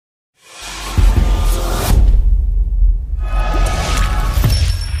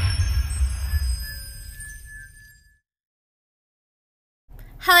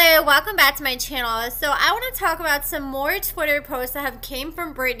Hey, welcome back to my channel. So I want to talk about some more Twitter posts that have came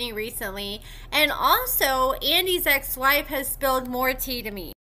from Brittney recently, and also Andy's ex-wife has spilled more tea to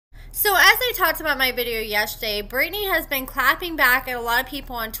me. So as I talked about in my video yesterday, Brittney has been clapping back at a lot of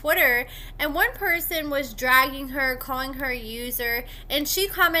people on Twitter, and one person was dragging her, calling her a user, and she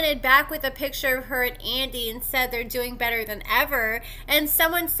commented back with a picture of her and Andy and said they're doing better than ever. And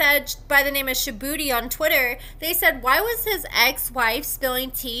someone said, by the name of Shabuti on Twitter, they said, why was his ex-wife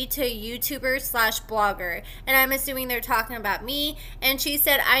spilling tea to a YouTuber slash blogger? And I'm assuming they're talking about me. And she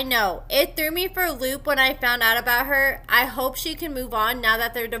said, I know. It threw me for a loop when I found out about her. I hope she can move on now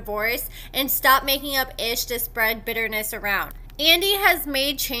that they're divorced and stop making up ish to spread bitterness around. Andy has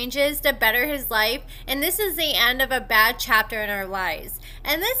made changes to better his life, and this is the end of a bad chapter in our lives.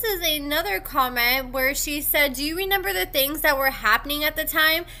 And this is another comment where she said, do you remember the things that were happening at the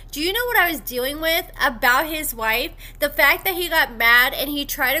time? Do you know what I was dealing with about his wife? The fact that he got mad and he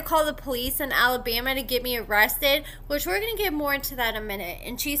tried to call the police in Alabama to get me arrested, which we're going to get more into that in a minute.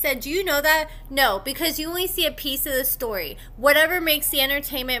 And she said, do you know that? No, because you only see a piece of the story. Whatever makes the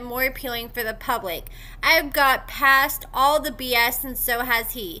entertainment more appealing for the public. I've got past all the BS and so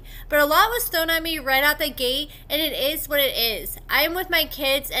has he. But a lot was thrown at me right out the gate, and it is what it is. I am with my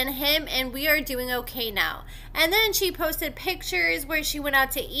kids and him, and we are doing okay now. And then she posted pictures where she went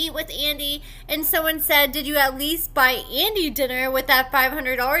out to eat with Andy, and someone said, did you at least buy Andy dinner with that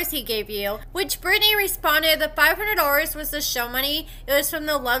 $500 he gave you? Which Brittney responded, the $500 was the show money. It was from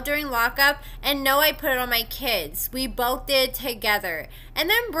the Love During Lockup, and no, I put it on my kids. We both did together. And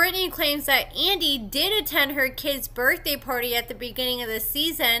then Brittney claims that Andy did attend her kid's birthday party at the beginning of the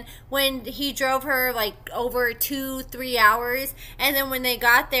season when he drove her like over 2-3 hours, and then when they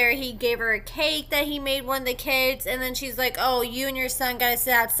got there he gave her a cake that he made one of the kids, and then she's like, oh, you and your son gotta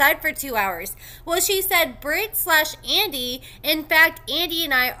sit outside for 2 hours. Well, she said Britt slash Andy, in fact Andy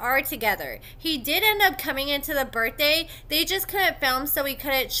and I are together. He did end up coming into the birthday, they just couldn't film, so we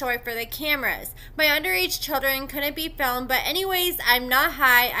couldn't show it for the cameras. My underage children couldn't be filmed, but anyways, I'm not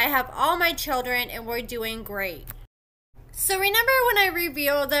high, I have all my children and we're doing great. So remember when I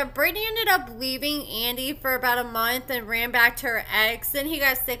revealed that Brittney ended up leaving Andy for about a month and ran back to her ex, and he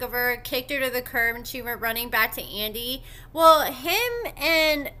got sick of her, kicked her to the curb, and she went running back to Andy? Well, him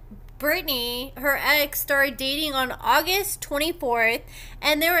and Brittney, her ex, started dating on August 24th,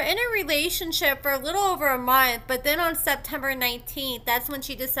 and they were in a relationship for a little over a month, but then on September 19th, that's when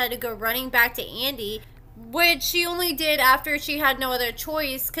she decided to go running back to Andy, which she only did after she had no other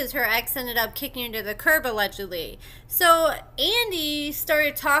choice because her ex ended up kicking her to the curb, allegedly. So Andy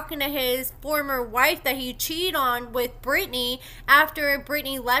started talking to his former wife that he cheated on with Brittney after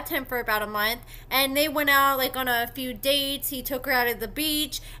Brittney left him for about a month, and they went out like on a few dates. He took her out at the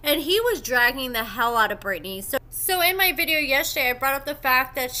beach, and he was dragging the hell out of Brittney. So in my video yesterday, I brought up the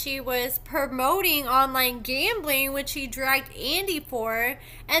fact that she was promoting online gambling, which he dragged Andy for,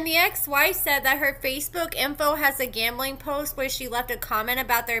 and the ex-wife said that her Facebook info has a gambling post where she left a comment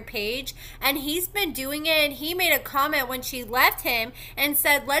about their page, and he's been doing it, and he made a comment when she left him and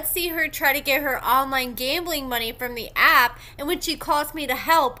said, let's see her try to get her online gambling money from the app, and when she calls me to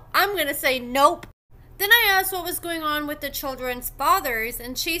help, I'm gonna say nope. Then I asked what was going on with the children's fathers,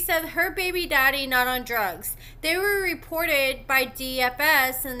 and she said her baby daddy not on drugs. They were reported by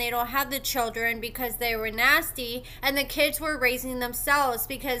DFS, and they don't have the children because they were nasty, and the kids were raising themselves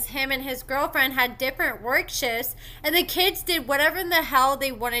because him and his girlfriend had different work shifts, and the kids did whatever in the hell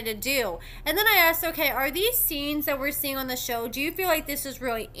they wanted to do. And then I asked, okay, are these scenes that we're seeing on the show, do you feel like this is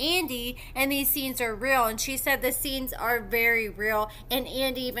really Andy and these scenes are real? And she said the scenes are very real, and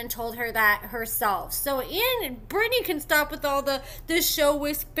Andy even told her that herself. So Brittney can stop with all this show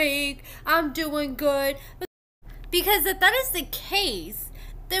is fake, I'm doing good. Because if that is the case,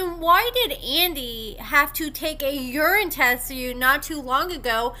 then why did Andy have to take a urine test for you not too long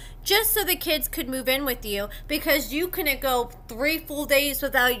ago just so the kids could move in with you because you couldn't go 3 full days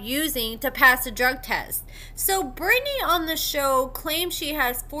without using to pass a drug test? So Brittney on the show claims she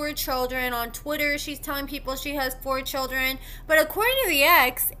has 4 children. On Twitter, she's telling people she has 4 children. But according to the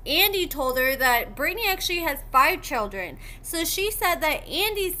ex, Andy told her that Brittney actually has 5 children. So she said that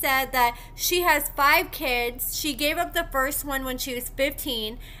Andy said that she has 5 kids. She gave up the first one when she was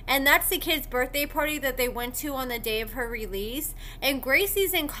 15. And that's the kid's birthday party that they went to on the day of her release. And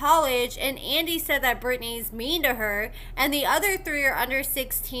Gracie's in college, and Andy said that Brittney's mean to her, and the other 3 are under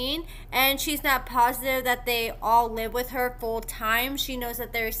 16, and she's not positive that they all live with her full time. She knows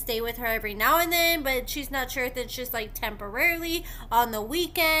that they stay with her every now and then, but she's not sure if it's just like temporarily on the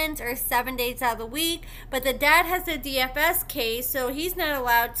weekends or 7 days out of the week. But the dad has a DFS case, so he's not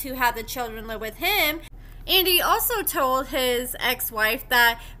allowed to have the children live with him. Andy also told his ex-wife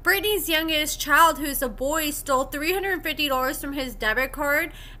that Brittney's youngest child, who's a boy, stole $350 from his debit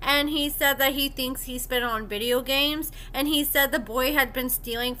card, and he said that he thinks he spent it on video games, and he said the boy had been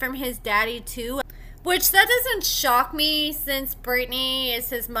stealing from his daddy too. Which, that doesn't shock me since Brittney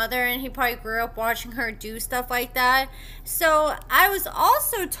is his mother and he probably grew up watching her do stuff like that. So, I was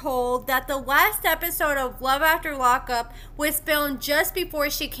also told that the last episode of Love After Lockup was filmed just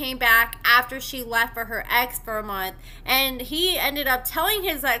before she came back after she left for her ex for a month. And he ended up telling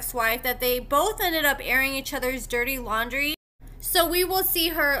his ex-wife that they both ended up airing each other's dirty laundry. So we will see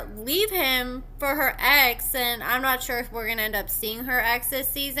her leave him for her ex, and I'm not sure if we're going to end up seeing her ex this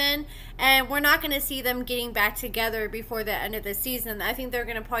season. And we're not going to see them getting back together before the end of the season. I think they're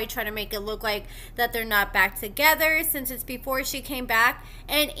going to probably try to make it look like that they're not back together since it's before she came back.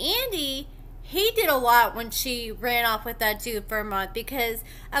 And Andy, he did a lot when she ran off with that dude for a month, because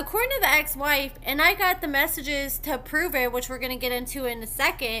according to the ex-wife, and I got the messages to prove it, which we're going to get into in a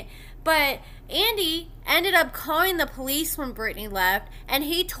second, but Andy ended up calling the police when Brittney left, and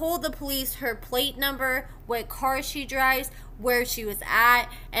he told the police her plate number, what car she drives, where she was at,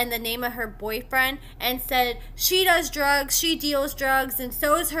 and the name of her boyfriend, and said she does drugs, she deals drugs, and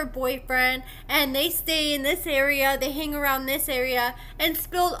so is her boyfriend, and they stay in this area, they hang around this area, and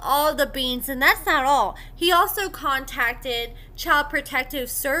spilled all the beans. And that's not all. He also contacted Child Protective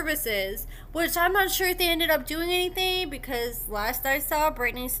Services, which I'm not sure if they ended up doing anything, because last I saw,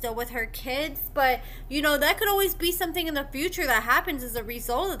 Brittney's still with her kids, but you know, that could always be something in the future that happens as a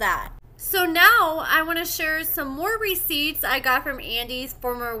result of that. So now I want to share some more receipts I got from Andy's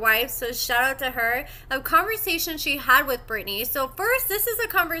former wife, so shout out to her, of conversations she had with Brittney. So first, this is a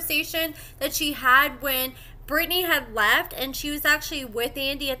conversation that she had when Brittney had left and she was actually with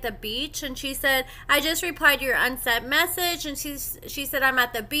Andy at the beach, and she said, I just replied to your unsent message, and she said, I'm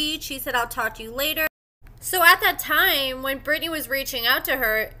at the beach. She said, I'll talk to you later. So at that time, when Brittney was reaching out to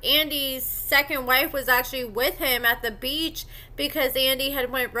her, Andy's second wife was actually with him at the beach because Andy had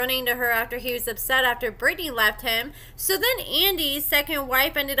went running to her after he was upset after Brittney left him. So then Andy's second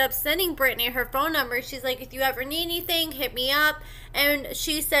wife ended up sending Brittney her phone number. She's like, if you ever need anything, hit me up. And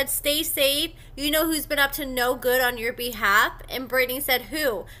she said, stay safe. You know who's been up to no good on your behalf? And Brittney said,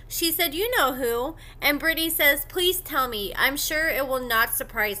 who? She said, you know who. And Brittney says, please tell me. I'm sure it will not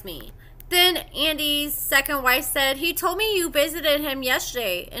surprise me. Then Andy's second wife said, he told me you visited him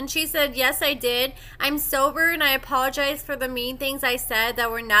yesterday. And she said, yes, I did. I'm sober and I apologize for the mean things I said that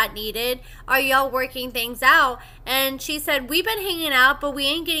were not needed. Are y'all working things out? And she said, we've been hanging out, but we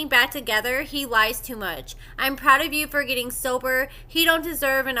ain't getting back together. He lies too much. I'm proud of you for getting sober. He don't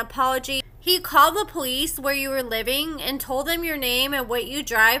deserve an apology. He called the police where you were living and told them your name and what you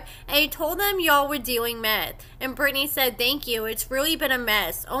drive, and he told them y'all were dealing meth. And Brittney said, thank you. It's really been a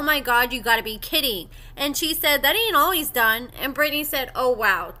mess. Oh my God, you gotta be kidding. And she said, that ain't all he's done. And Brittney said, oh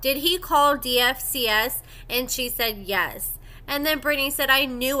wow. Did he call DFCS? And she said, yes. And then Brittney said, I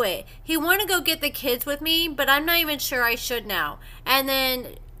knew it. He wanted to go get the kids with me, but I'm not even sure I should now. And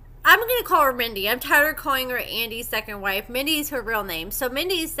then I'm going to call her Mindy. I'm tired of calling her Andy's second wife. Mindy's her real name. So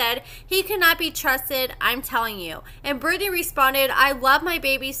Mindy said, he cannot be trusted, I'm telling you. And Brittney responded, I love my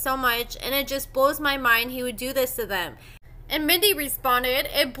baby so much, and it just blows my mind he would do this to them. And Mindy responded,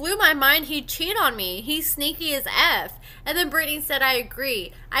 it blew my mind he'd cheat on me. He's sneaky as F. And then Brittney said, I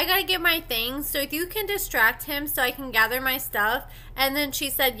agree. I gotta get my things, so if you can distract him so I can gather my stuff. And then she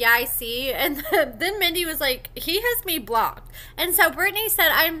said, yeah, I see. And then Mindy was like, he has me blocked. And so Brittney said,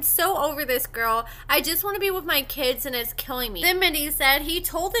 I'm so over this girl. I just want to be with my kids and it's killing me. Then Mindy said, he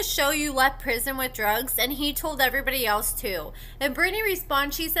told the show you left prison with drugs, and he told everybody else too. And Brittney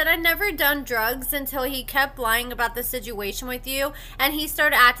responded, she said, I'd never done drugs until he kept lying about the situation with you, and he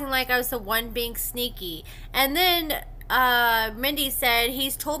started acting like I was the one being sneaky. And then Mindy said,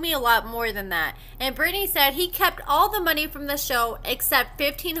 he's told me a lot more than that. And Brittney said, he kept all the money from the show except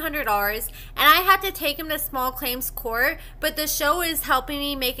 $1,500, and I had to take him to small claims court, but the show is helping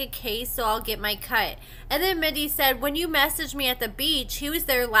me make a case, so I'll get my cut. And then Mindy said, when you messaged me at the beach, he was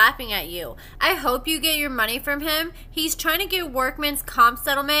there laughing at you. I hope you get your money from him. He's trying to get workman's comp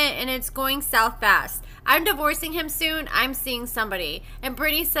settlement, and it's going south fast. I'm divorcing him soon. I'm seeing somebody. And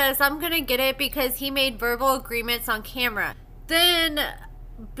Brittney says, I'm going to get it because he made verbal agreements on camera. Then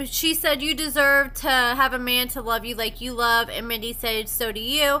she said, you deserve to have a man to love you like you love. And Mindy said, so do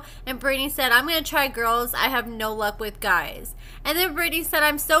you. And Brittney said, I'm going to try girls. I have no luck with guys. And then Brittney said,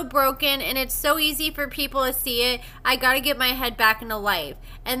 I'm so broken and it's so easy for people to see it. I got to get my head back into life.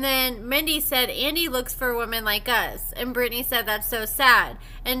 And then Mindy said, Andy looks for women like us. And Brittney said, that's so sad.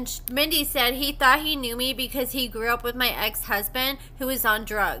 And Mindy said, he thought he knew me because he grew up with my ex-husband who was on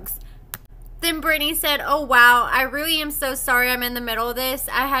drugs. Then Brittney said, "Oh wow, I really am so sorry I'm in the middle of this.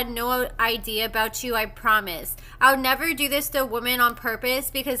 I had no idea about you, I promise. I would never do this to a woman on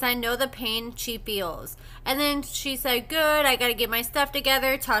purpose because I know the pain she feels." And then she said, "Good, I gotta get my stuff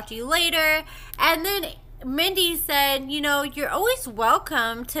together, talk to you later." And then Mindy said, "You know, you're always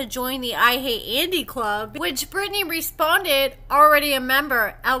welcome to join the I Hate Andy club," which Brittney responded, "Already a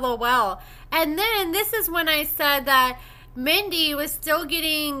member, LOL." And then this is when I said that Mindy was still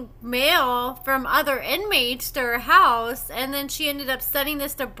getting mail from other inmates to her house, and then she ended up sending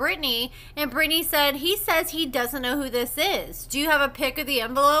this to Brittney, and Brittney said, "He says he doesn't know who this is. Do you have a pic of the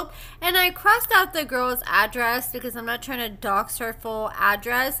envelope?" And I crossed out the girl's address because I'm not trying to dox her full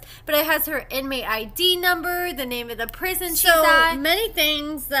address, but it has her inmate ID number, the name of the prison she's at. Many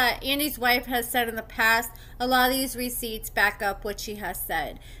things that Andy's wife has said in the past, a lot of these receipts back up what she has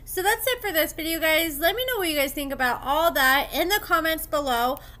said. So that's it for this video, guys. Let me know what you guys think about all that in the comments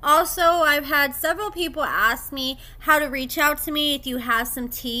below. Also, I've had several people ask me how to reach out to me if you have some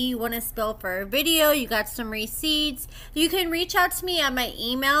tea you want to spill for a video, you got some receipts. You can reach out to me at my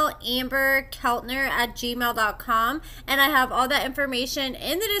email, amberkeltner@gmail.com, and I have all that information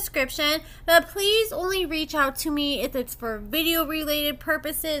in the description. But please only reach out to me if it's for video related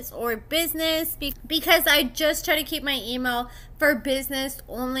purposes or business, because I just try to keep my email for business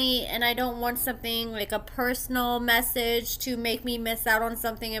only, and I don't want something like a personal message to make me miss out on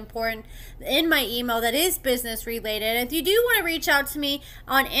something important in my email that is business related. If you do want to reach out to me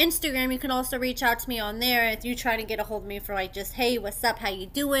on Instagram, you can also reach out to me on there. If you try to get a hold of me for like just, "Hey, what's up, how you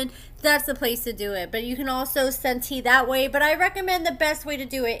doing?" that's the place to do it. But you can also send tea that way, but I recommend the best way to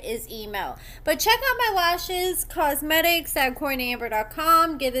do it is email. But check out my lashes cosmetics at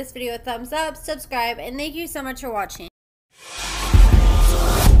AccordingtoAmber.com. Give this video a thumbs up, subscribe, and thank you so much for watching.